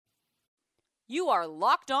You are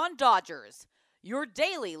Locked On Dodgers, your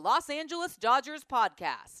daily Los Angeles Dodgers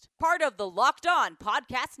podcast. Part of the Locked On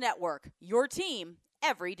Podcast Network, your team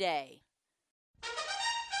every day.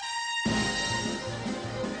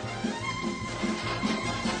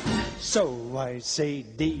 So I say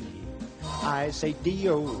D, I say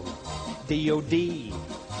D-O, D-O-D,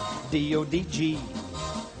 D-O-D-G,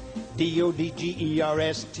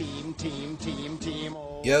 D-O-D-G-E-R-S, team.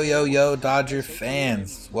 Yo, Dodger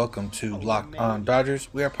fans. Welcome to Locked On Dodgers.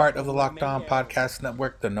 We are part of the Locked On Podcast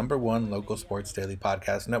Network, the #1 local sports daily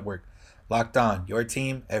podcast network. Locked On, your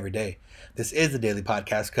team every day. This is the daily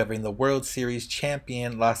podcast covering the World Series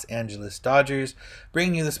champion Los Angeles Dodgers,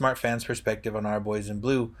 bringing you the smart fans' perspective on our boys in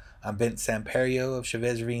blue. I'm Vince Samperio of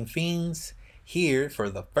Chavez Ravine Fiends, here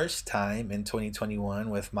for the first time in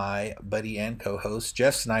 2021 with my buddy and co-host,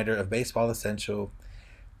 Jeff Snyder of Baseball Essential.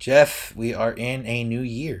 Jeff, we are in a new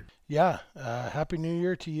year. Yeah, Happy New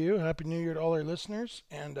Year to you. Happy New Year to all our listeners.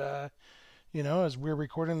 And, as we're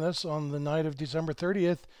recording this on the night of December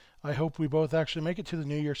 30th, I hope we both actually make it to the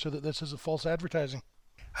new year so that this is a false advertising.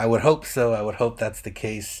 I would hope so. I would hope that's the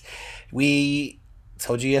case. We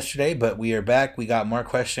told you yesterday, but we are back. We got more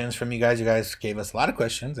questions from you guys. You guys gave us a lot of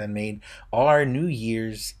questions and made our New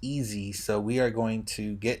Year's easy. So we are going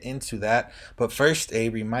to get into that. But first, a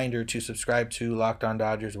reminder to subscribe to Locked On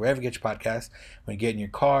Dodgers wherever you get your podcast. When you get in your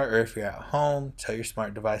car or if you're at home, tell your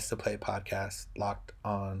smart device to play podcast Locked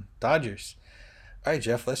On Dodgers. All right,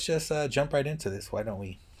 Jeff, let's just jump right into this. Why don't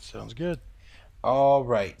we? Sounds good. All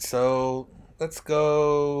right, so let's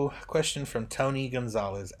go. Question from Tony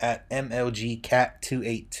Gonzalez at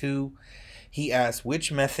MLGCat282. He asks,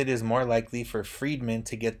 which method is more likely for Friedman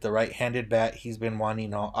to get the right-handed bat he's been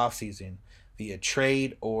wanting all offseason, via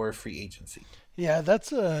trade or free agency? Yeah,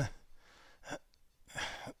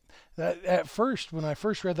 at first, when I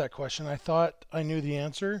first read that question, I thought I knew the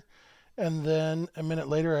answer. And then a minute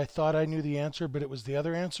later, I thought I knew the answer, but it was the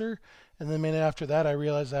other answer. And then a minute after that, I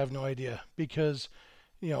realized I have no idea because,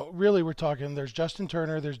 really we're talking, there's Justin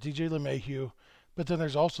Turner, there's DJ LeMahieu, but then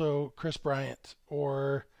there's also Chris Bryant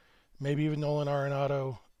or maybe even Nolan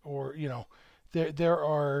Arenado or, there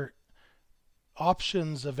are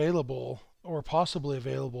options available or possibly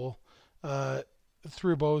available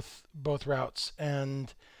through both routes.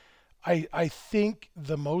 And I think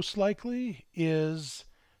the most likely is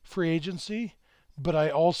free agency, but I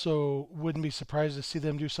also wouldn't be surprised to see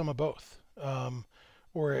them do some of both,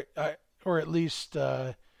 or at least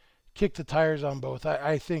kick the tires on both.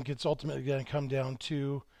 I think it's ultimately going to come down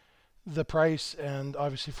to the price, and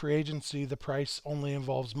obviously free agency, the price only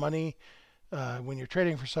involves money. When you're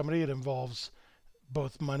trading for somebody, it involves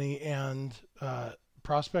both money and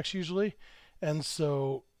prospects usually, and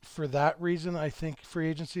so for that reason, I think free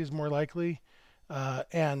agency is more likely,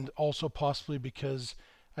 and also possibly because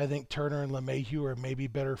I think Turner and LeMahieu are maybe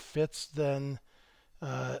better fits than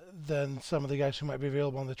some of the guys who might be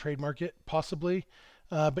available on the trade market, possibly.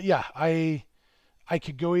 But yeah, I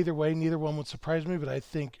could go either way. Neither one would surprise me, but I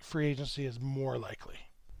think free agency is more likely.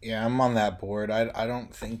 Yeah, I'm on that board. I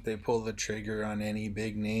don't think they pull the trigger on any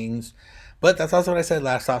big names. But that's also what I said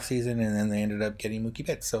last offseason, and then they ended up getting Mookie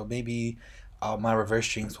Betts. So maybe my reverse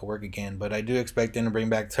jinx will work again. But I do expect them to bring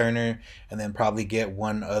back Turner and then probably get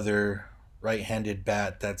one other right-handed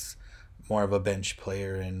bat that's more of a bench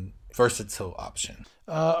player and versatile option.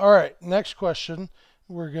 All right, next question.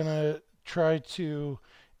 We're going to try to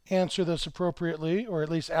answer this appropriately, or at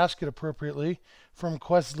least ask it appropriately, from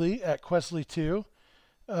Questley at Questley2.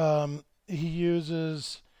 He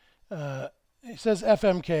says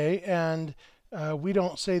FMK, and we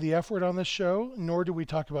don't say the F word on this show, nor do we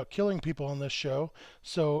talk about killing people on this show.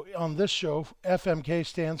 So on this show, FMK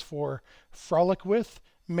stands for frolic with,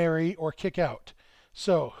 marry, or kick out.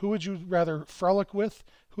 So who would you rather frolic with,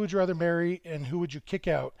 who would you rather marry, and who would you kick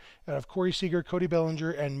out out of Corey Seager, Cody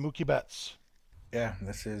Bellinger, and Mookie Betts? Yeah,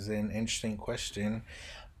 this is an interesting question.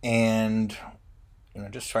 And,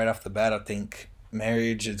 just right off the bat, I think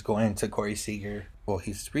marriage is going to Corey Seager. Well,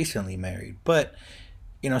 he's recently married. But,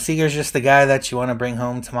 Seager's just the guy that you want to bring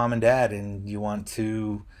home to mom and dad and you want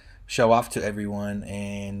to show off to everyone.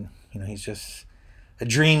 And, he's just a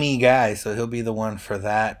dreamy guy, so he'll be the one for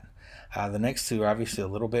that. The next two are obviously a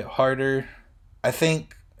little bit harder. I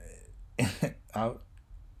think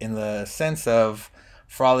in the sense of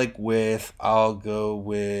frolic with, I'll go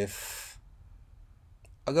with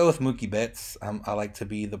Mookie Betts. I like to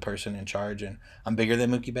be the person in charge, and I'm bigger than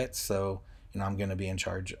Mookie Betts, so I'm going to be in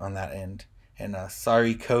charge on that end. And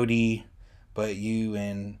sorry, Cody, but you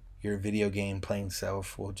and your video game playing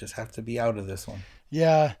self will just have to be out of this one.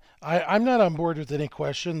 Yeah, I'm not on board with any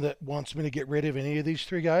question that wants me to get rid of any of these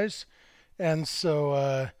three guys. And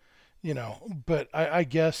so, But I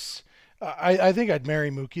guess I think I'd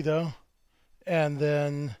marry Mookie though, and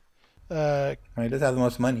then He does have the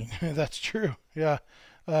most money. that's true. Yeah,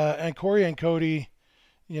 and Corey and Cody,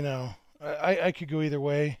 I could go either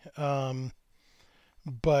way.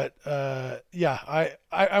 But yeah,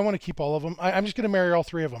 I want to keep all of them. I'm just going to marry all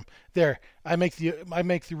three of them. There, I make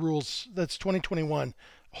the rules. That's 2021,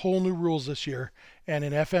 whole new rules this year. And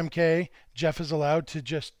in FMK, Jeff is allowed to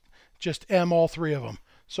just M all three of them.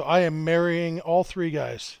 So I am marrying all three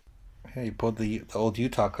guys. Hey, you pulled the old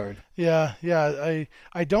Utah card. Yeah.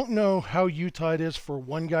 I don't know how Utah it is for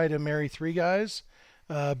one guy to marry three guys,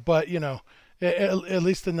 but at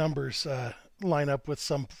least the numbers line up with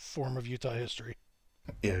some form of Utah history.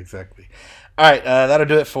 Yeah, exactly. All right, that'll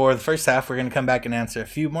do it for the first half. We're going to come back and answer a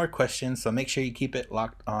few more questions, so make sure you keep it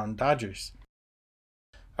locked on Dodgers.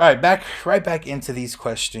 All right, right back into these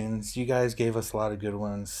questions. You guys gave us a lot of good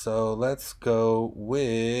ones, so let's go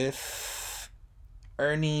with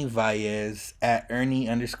Ernie Valles at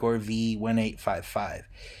Ernie_V1855.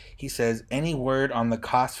 He says, any word on the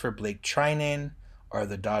cost for Blake Treinen? Are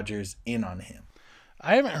the Dodgers in on him?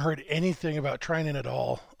 I haven't heard anything about Treinen at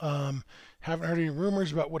all. Haven't heard any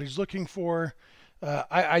rumors about what he's looking for.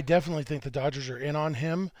 I definitely think the Dodgers are in on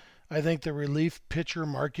him. I think the relief pitcher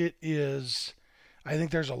market I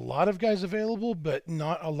think there's a lot of guys available, but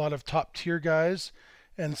not a lot of top tier guys.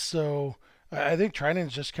 And so I think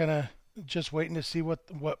Treinen's just kind of just waiting to see what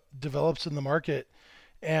develops in the market.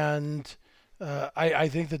 And I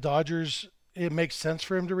think the Dodgers, it makes sense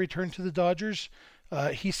for him to return to the Dodgers.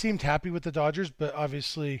 He seemed happy with the Dodgers, but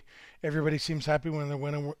obviously everybody seems happy when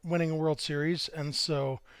they're winning a World Series. And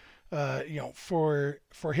so, for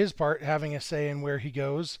his part, having a say in where he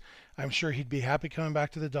goes, I'm sure he'd be happy coming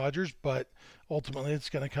back to the Dodgers, but ultimately it's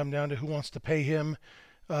going to come down to who wants to pay him.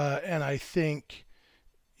 And I think,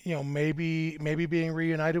 maybe being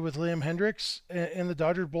reunited with Liam Hendriks in the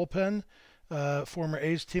Dodgers bullpen, former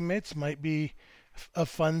A's teammates, might be a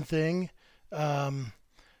fun thing.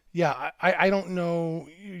 Yeah, I don't know.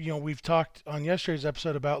 We've talked on yesterday's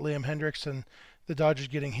episode about Liam Hendriks and the Dodgers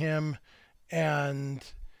getting him, and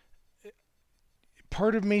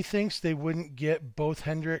part of me thinks they wouldn't get both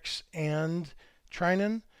Hendriks and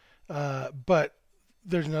Treinen, but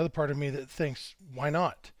there's another part of me that thinks, why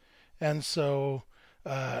not? And so,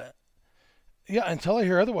 until I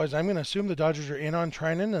hear otherwise, I'm going to assume the Dodgers are in on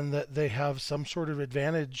Treinen and that they have some sort of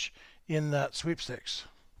advantage in that sweepstakes.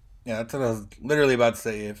 Yeah, that's what I was literally about to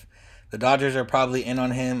say. If the Dodgers are probably in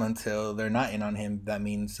on him until they're not in on him, that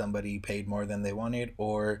means somebody paid more than they wanted,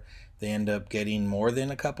 or they end up getting more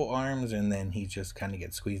than a couple arms, and then he just kind of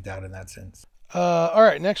gets squeezed out in that sense. All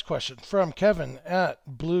right, next question from Kevin at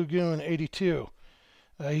BlueGoon82.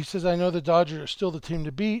 He says, I know the Dodgers are still the team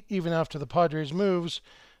to beat, even after the Padres moves,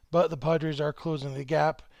 but the Padres are closing the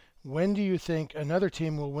gap. When do you think another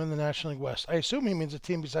team will win the National League West? I assume he means a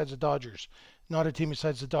team besides the Dodgers, not a team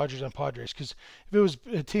besides the Dodgers and Padres. Because if it was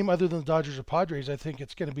a team other than the Dodgers or Padres, I think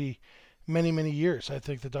it's going to be many, many years. I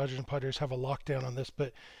think the Dodgers and Padres have a lockdown on this.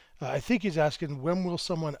 But I think he's asking, when will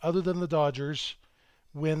someone other than the Dodgers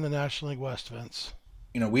win the National League West, Vince?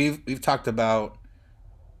 We've talked about,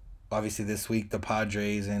 obviously this week, the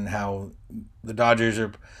Padres and how the Dodgers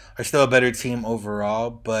are still a better team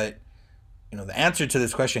overall. But, the answer to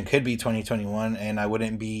this question could be 2021, and I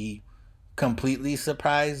wouldn't be completely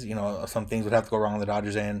surprised. Some things would have to go wrong on the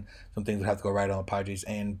Dodgers end, some things would have to go right on the Padres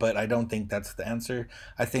end, but I don't think that's the answer.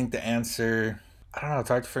 I think the answer, I don't know, it's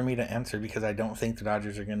hard for me to answer because I don't think the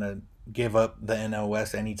Dodgers are going to give up the NL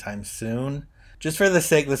West anytime soon. Just for the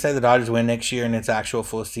sake, let's say the Dodgers win next year and it's actual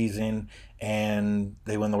full season and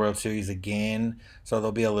they win the World Series again, so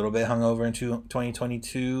they'll be a little bit hungover into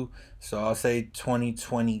 2022. So I'll say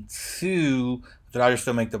 2022, the Dodgers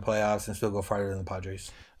still make the playoffs and still go farther than the Padres.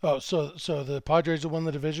 Oh, so the Padres will win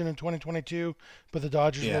the division in 2022, but the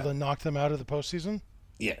Dodgers will then knock them out of the postseason?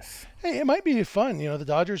 Yes. Hey, it might be fun. The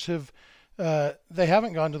Dodgers have they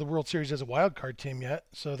haven't gone to the World Series as a wild card team yet,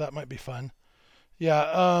 so that might be fun.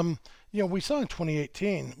 Yeah, we saw in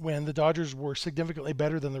 2018 when the Dodgers were significantly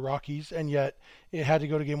better than the Rockies, and yet it had to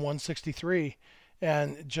go to game 163,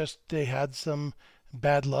 and just they had some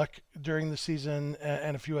bad luck during the season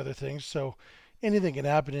and a few other things. So anything can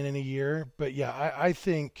happen in any year. But yeah, I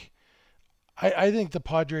think the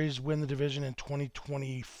Padres win the division in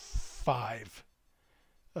 2025,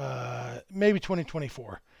 maybe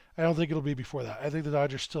 2024. I don't think it'll be before that. I think the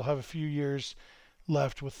Dodgers still have a few years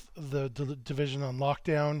left with the division on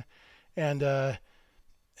lockdown, and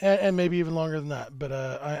maybe even longer than that. But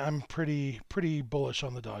I'm pretty bullish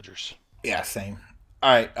on the Dodgers. Yeah, same.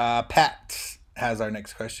 All right, Pat has our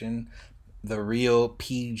next question. The real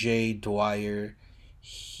PJ Dwyer.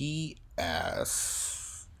 He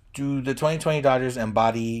asks, do the 2020 Dodgers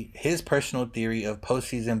embody his personal theory of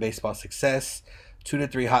postseason baseball success? 2 to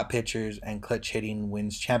 3 hot pitchers and clutch hitting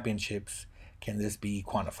wins championships. Can this be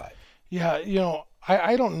quantified? Yeah,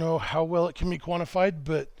 I don't know how well it can be quantified,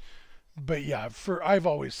 but yeah, I've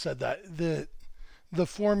always said that the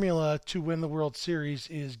formula to win the World Series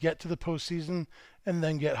is get to the postseason and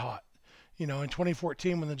then get hot. In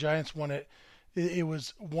 2014 when the Giants won it, it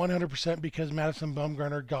was 100% because Madison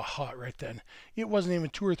Bumgarner got hot right then. It wasn't even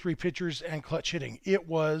 2 or 3 pitchers and clutch hitting. It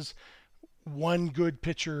was one good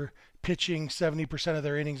pitcher pitching 70% of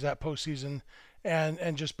their innings that postseason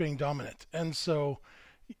and just being dominant. And so,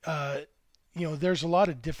 there's a lot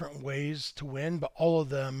of different ways to win, but all of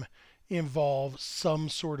them involve some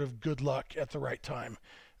sort of good luck at the right time,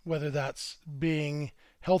 whether that's being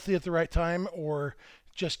healthy at the right time or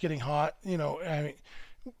just getting hot.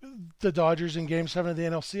 The Dodgers in Game 7 of the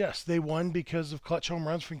NLCS, they won because of clutch home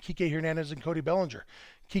runs from Kike Hernandez and Cody Bellinger.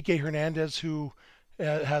 Kike Hernandez, who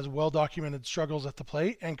has well-documented struggles at the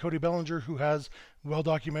plate, and Cody Bellinger, who has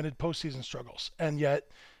well-documented postseason struggles. And yet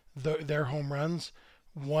their home runs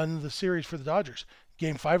won the series for the Dodgers.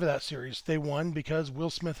 Game 5 of that series, they won because Will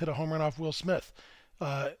Smith hit a home run off Will Smith.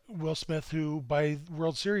 Will Smith, who by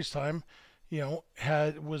World Series time,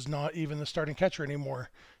 was not even the starting catcher anymore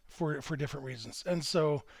for different reasons. And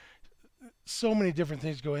so many different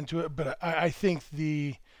things go into it, but I think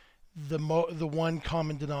the one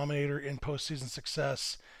common denominator in postseason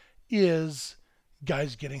success is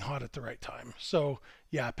guys getting hot at the right time. So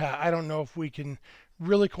yeah, Pat, I don't know if we can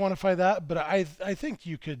really quantify that, but I think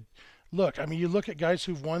you could look. I mean, you look at guys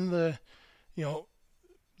who've won the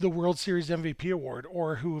World Series MVP award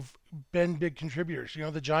or who've been big contributors.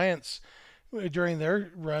 The Giants, during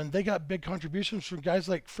their run, they got big contributions from guys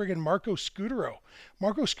like friggin' Marco Scutaro.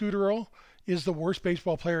 Marco Scutaro is the worst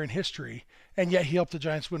baseball player in history, and yet he helped the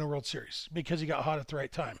Giants win a World Series because he got hot at the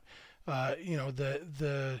right time.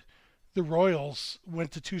 The Royals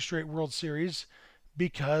went to 2 straight World Series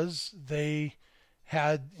because they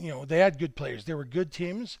had good players. They were good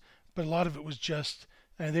teams, but a lot of it was just,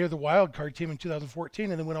 and they were the wild card team in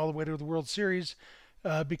 2014, and they went all the way to the World Series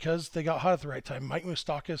because they got hot at the right time. Mike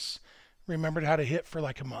Moustakas remembered how to hit for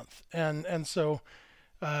like a month. And so,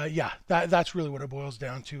 that's really what it boils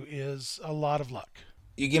down to, is a lot of luck.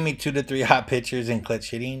 You give me 2 to 3 hot pitchers and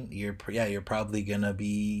clutch hitting, you're probably going to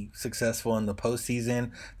be successful in the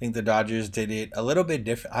postseason. I think the Dodgers did it a little bit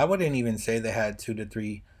different. I wouldn't even say they had 2 to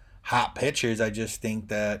 3 hot pitchers. I just think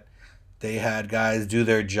that they had guys do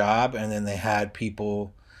their job, and then they had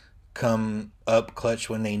people come up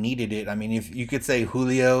clutch when they needed it. I mean, if you could say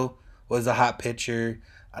Julio was a hot pitcher,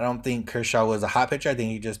 I don't think Kershaw was a hot pitcher. I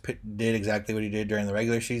think he just did exactly what he did during the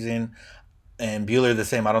regular season. And Buehler the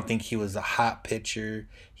same. I don't think he was a hot pitcher.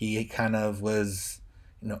 He kind of was,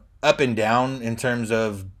 up and down in terms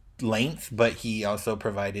of length, but he also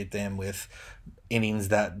provided them with innings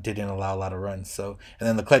that didn't allow a lot of runs. So, and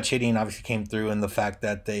then the clutch hitting obviously came through in the fact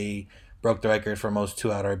that they broke the record for most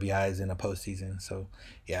 2-out RBIs in a postseason. So,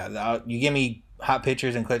 yeah, you give me hot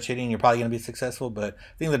pitchers and clutch hitting, you're probably going to be successful. But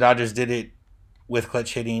I think the Dodgers did it with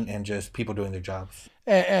clutch hitting and just people doing their jobs.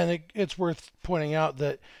 And it's worth pointing out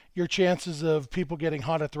that your chances of people getting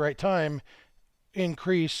hot at the right time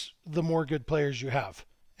increase the more good players you have.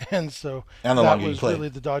 And so that was really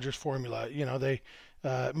the Dodgers formula.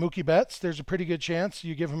 Mookie Betts, there's a pretty good chance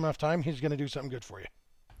you give him enough time, he's going to do something good for you.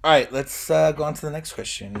 All right, let's go on to the next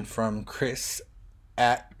question from Chris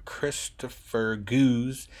at Christopher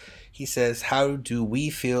Goose. He says, how do we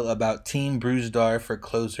feel about Team Brusdar for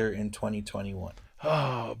closer in 2021?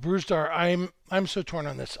 Oh, Brusdar, I'm so torn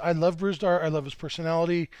on this. I love Brusdar. I love his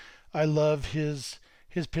personality. I love his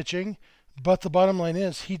pitching. But the bottom line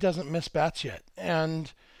is he doesn't miss bats yet.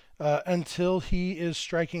 And until he is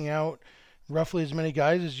striking out roughly as many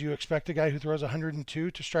guys as you expect a guy who throws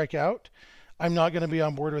 102 to strike out, I'm not going to be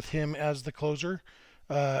on board with him as the closer.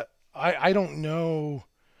 I don't know.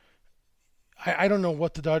 I don't know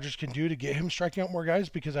what the Dodgers can do to get him striking out more guys,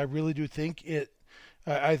 because I really do think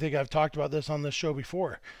I think I've talked about this on this show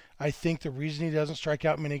before. I think the reason he doesn't strike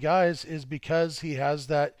out many guys is because he has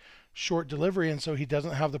that short delivery, and so he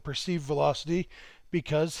doesn't have the perceived velocity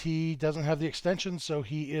because he doesn't have the extension, so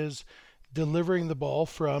he is delivering the ball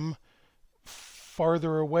from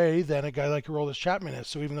farther away than a guy like Aroldis Chapman is.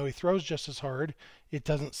 So even though he throws just as hard, it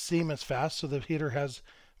doesn't seem as fast, so the hitter has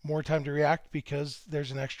more time to react because there's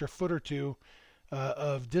an extra foot or two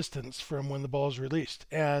of distance from when the ball is released.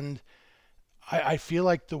 And I feel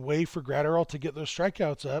like the way for Graterol to get those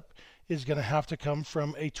strikeouts up is going to have to come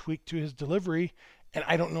from a tweak to his delivery, and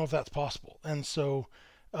I don't know if that's possible. And so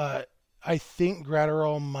I think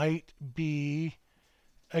Graterol might be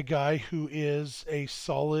a guy who is a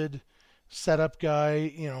solid setup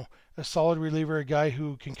guy, a solid reliever, a guy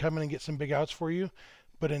who can come in and get some big outs for you.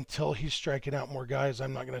 But until he's striking out more guys,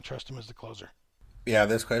 I'm not going to trust him as the closer. Yeah,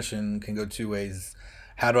 this question can go two ways.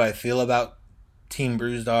 How do I feel about Team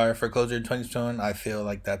Brusdar for closer in 2021? I feel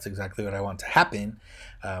like that's exactly what I want to happen.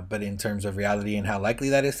 But in terms of reality and how likely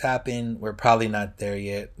that is to happen, we're probably not there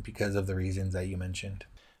yet because of the reasons that you mentioned.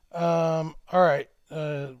 All right.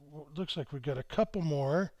 Looks like we've got a couple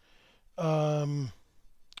more.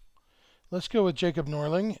 Let's go with Jacob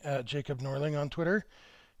Norling, at Jacob Norling on Twitter.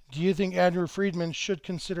 Do you think Andrew Friedman should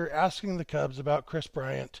consider asking the Cubs about Kris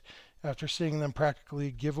Bryant after seeing them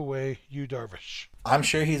practically give away Yu Darvish? I'm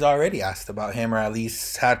sure he's already asked about him, or at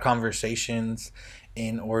least had conversations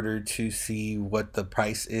in order to see what the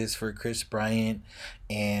price is for Kris Bryant.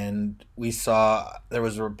 And we saw there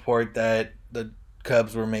was a report that the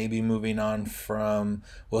Cubs were maybe moving on from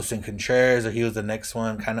Wilson Contreras, or he was the next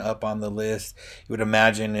one kind of up on the list. You would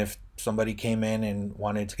imagine if somebody came in and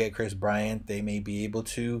wanted to get Kris Bryant, they may be able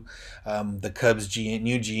to. The Cubs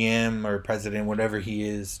new GM or president, whatever he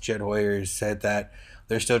is, Jed Hoyer, said that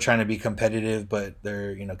they're still trying to be competitive, but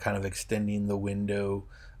they're kind of extending the window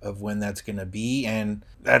of when that's going to be. And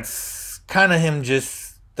that's kind of him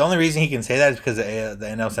just – the only reason he can say that is because the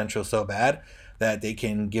NL Central is so bad that they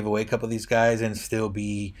can give away a couple of these guys and still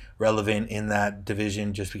be relevant in that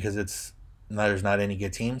division just because there's not any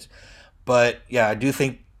good teams. But, yeah, I do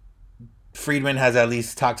think Friedman has at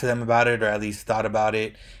least talked to them about it, or at least thought about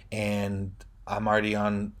it, and I'm already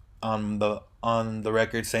on the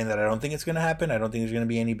record saying that I don't think it's going to happen. I don't think there's going to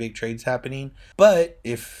be any big trades happening. But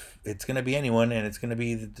if it's going to be anyone, and it's going to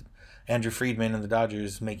be Andrew Friedman and the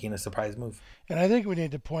Dodgers making a surprise move. And I think we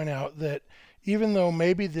need to point out that even though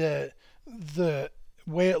maybe the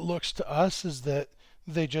way it looks to us is that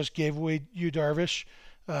they just gave away Yu Darvish,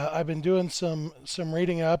 I've been doing some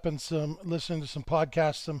reading up and some listening to some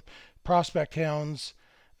podcasts, some prospect hounds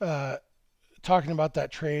talking about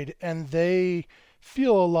that trade, and they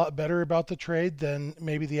feel a lot better about the trade than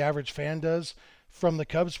maybe the average fan does from the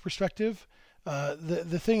Cubs' perspective.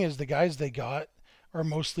 The thing is, the guys they got are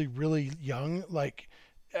mostly really young. Like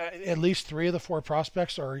at least 3 of the 4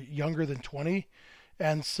 prospects are younger than 20,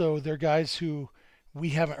 and so they're guys who we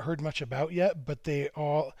haven't heard much about yet, but they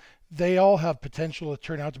all have potential to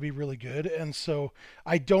turn out to be really good. And so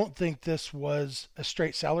I don't think this was a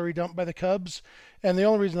straight salary dump by the Cubs. And the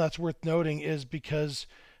only reason that's worth noting is because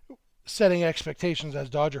setting expectations as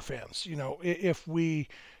Dodger fans, if we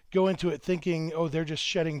go into it thinking, oh, they're just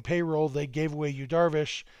shedding payroll, they gave away Yu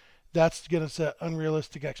Darvish, that's going to set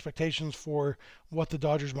unrealistic expectations for what the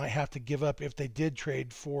Dodgers might have to give up if they did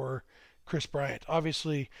trade for Kris Bryant.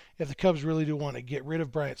 Obviously, if the Cubs really do want to get rid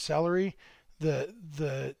of Bryant's salary,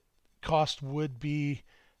 the cost would be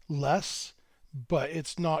less, but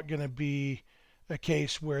it's not going to be a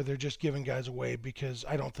case where they're just giving guys away, because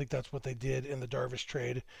I don't think that's what they did in the Darvish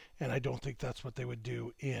trade, and I don't think that's what they would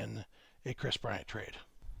do in a Kris Bryant trade.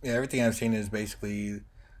 Yeah, everything I've seen is basically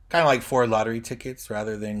kind of like 4 lottery tickets,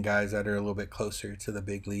 rather than guys that are a little bit closer to the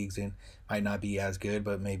big leagues and might not be as good,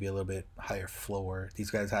 but maybe a little bit higher floor. These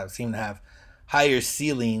guys seem to have higher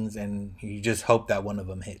ceilings, and you just hope that one of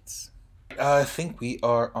them hits. I think we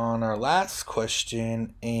are on our last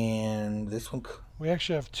question, and this one... We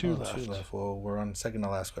actually have 2 left. 2 left. Well, we're on second to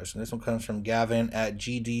last question. This one comes from Gavin at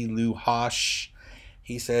GD Luhash.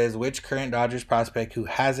 He says, which current Dodgers prospect who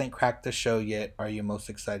hasn't cracked the show yet are you most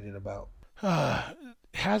excited about?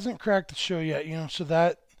 Hasn't cracked the show yet, so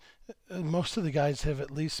that most of the guys have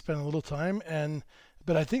at least spent a little time,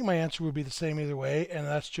 but I think my answer would be the same either way, and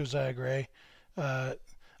that's Josiah Gray.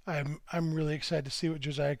 I'm really excited to see what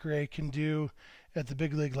Josiah Gray can do at the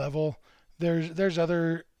big league level. There's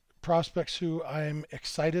other prospects who I'm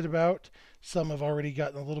excited about. Some have already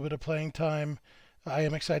gotten a little bit of playing time. I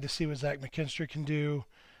am excited to see what Zach McKinstry can do.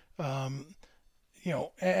 And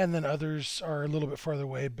then others are a little bit farther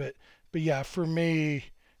away, but yeah, for me,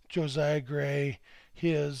 Josiah Gray,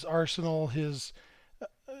 his arsenal, his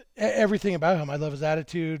everything about him. I love his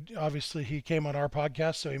attitude. Obviously, he came on our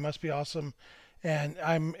podcast, so he must be awesome. And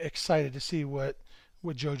I'm excited to see what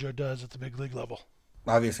JoJo does at the big league level.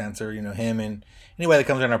 Obvious answer, him, and anybody that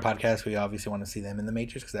comes on our podcast, we obviously want to see them in the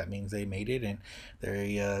majors, because that means they made it and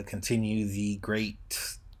they continue the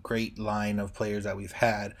great line of players that we've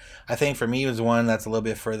had. I think for me, it was one that's a little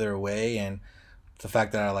bit further away, and the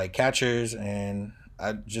fact that I like catchers, and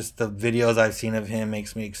just the videos I've seen of him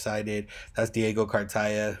makes me excited. That's Diego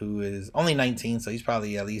Cartaya, who is only 19, so he's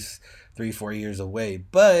probably at least 3-4 years away.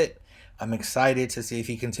 But I'm excited to see if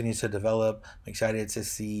he continues to develop. I'm excited to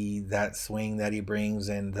see that swing that he brings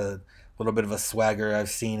and the little bit of a swagger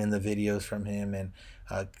I've seen in the videos from him. And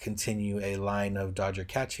continue a line of Dodger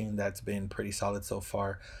catching that's been pretty solid so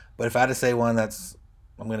far. But if I had to say one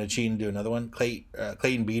I'm going to cheat and do another one.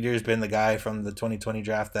 Clayton Beeter has been the guy from the 2020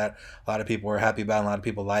 draft that a lot of people were happy about, and a lot of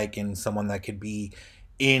people like, and someone that could be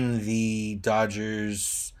in the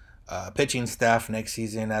Dodgers pitching staff next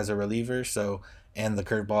season as a reliever. So, and the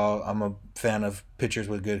curveball, I'm a fan of pitchers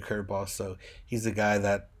with good curveballs. So he's the guy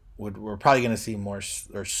that we're probably going to see more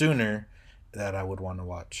or sooner that I would want to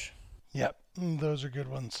watch. Yep, those are good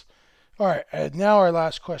ones. All right, and now our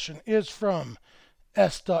last question is from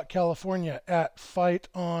S.California at Fight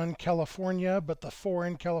on California, but the 4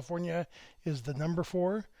 in California is the number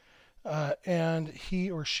 4. And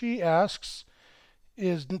he or she asks,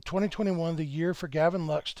 is 2021 the year for Gavin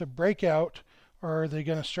Lux to break out, or are they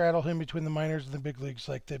going to straddle him between the minors and the big leagues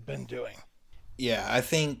like they've been doing? Yeah, I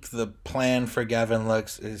think the plan for Gavin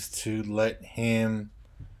Lux is to let him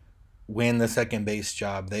win the second base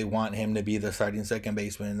job. They want him to be the starting second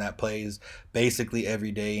baseman that plays basically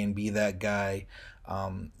every day and be that guy.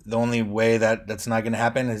 The only way that's not going to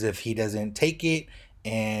happen is if he doesn't take it,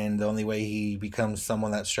 and the only way he becomes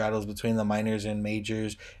someone that straddles between the minors and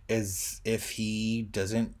majors is if he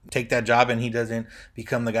doesn't take that job and he doesn't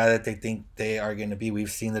become the guy that they think they are going to be. We've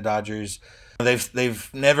seen the Dodgers. They've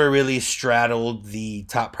never really straddled the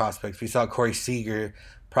top prospects. We saw Corey Seager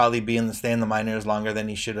probably stay in the minors longer than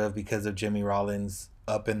he should have because of Jimmy Rollins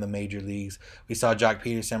up in the major leagues. We saw Jock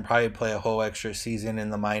Peterson probably play a whole extra season in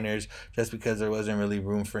the minors just because there wasn't really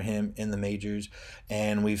room for him in the majors.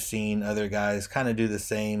 And we've seen other guys kind of do the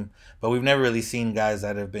same, but we've never really seen guys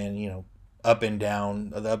that have been, up and down.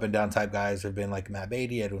 The up and down type guys have been like Matt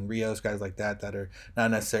Beatty, Edwin Rios, guys like that are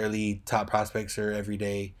not necessarily top prospects or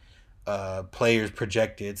everyday players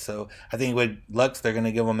projected. So I think with Lux, they're going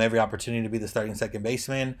to give him every opportunity to be the starting second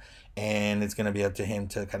baseman, and it's going to be up to him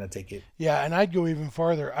to kind of take it. Yeah, and I'd go even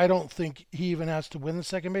farther. I don't think he even has to win the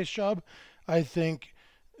second base job. I think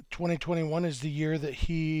 2021 is the year that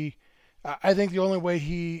I think the only way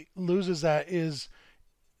he loses that is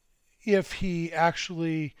if he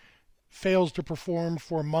actually fails to perform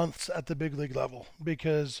for months at the big league level,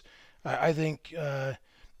 because I think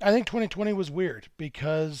 2020 was weird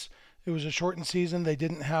because it was a shortened season. They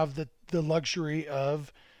didn't have the luxury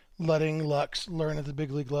of letting Lux learn at the big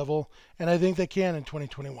league level, and I think they can in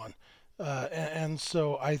 2021. And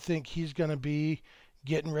so I think he's going to be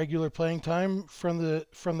getting regular playing time from the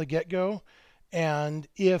get-go. And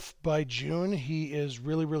if by June he is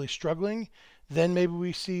really, really struggling, then maybe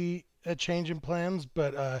we see a change in plans.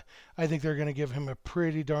 But I think they're going to give him a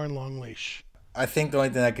pretty darn long leash. I think the only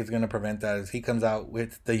thing that is going to prevent that is he comes out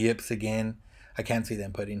with the yips again. I can't see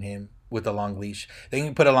them putting him with a long leash. They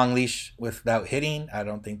can put a long leash without hitting. I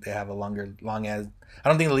don't think they have I don't think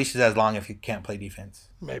the leash is as long if you can't play defense.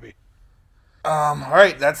 Maybe. All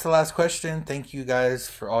right, that's the last question. Thank you guys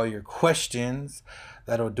for all your questions.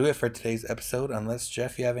 That'll do it for today's episode, unless,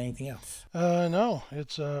 Jeff, you have anything else? No,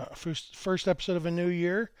 it's first episode of a new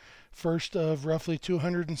year, first of roughly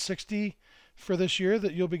 260 for this year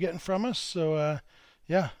that you'll be getting from us. So,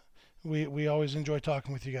 we always enjoy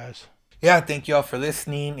talking with you guys. Yeah, thank you all for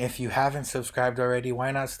listening. If you haven't subscribed already,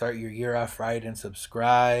 why not start your year off right and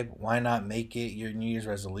subscribe? Why not make it your New Year's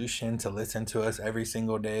resolution to listen to us every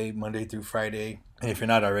single day, Monday through Friday? And if you're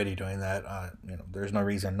not already doing that, there's no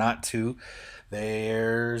reason not to.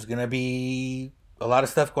 There's going to be a lot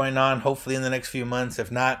of stuff going on, hopefully in the next few months.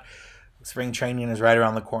 If not, spring training is right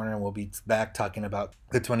around the corner, and we'll be back talking about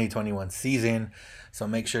the 2021 season. So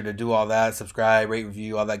make sure to do all that. Subscribe, rate,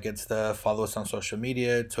 review, all that good stuff. Follow us on social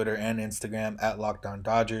media, Twitter and Instagram at Locked On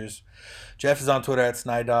Dodgers. Jeff is on Twitter at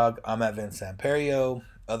Snydog. I'm at Vince Samperio.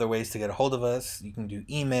 Other ways to get a hold of us, you can do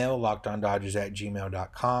email,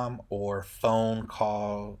 lockedondodgers@gmail.com, or phone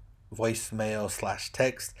call, voicemail /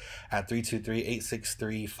 text at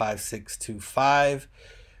 323-863-5625.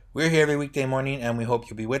 We're here every weekday morning, and we hope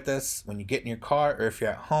you'll be with us when you get in your car, or if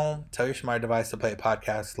you're at home, tell your smart device to play a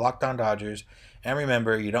podcast, Locked On Dodgers. And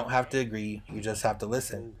remember, you don't have to agree, you just have to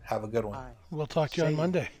listen. Have a good one. We'll talk to you on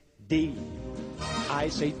Monday. D. I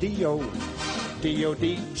say D-O.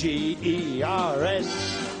 D-O-D-G-E-R-S.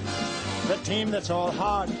 The team that's all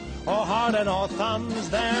heart and all thumbs.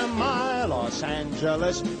 They're my Los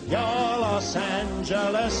Angeles, your Los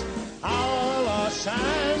Angeles, our Los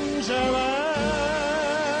Angeles.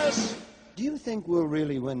 Do you think we'll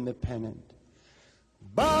really win the pennant?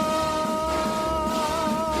 Bye!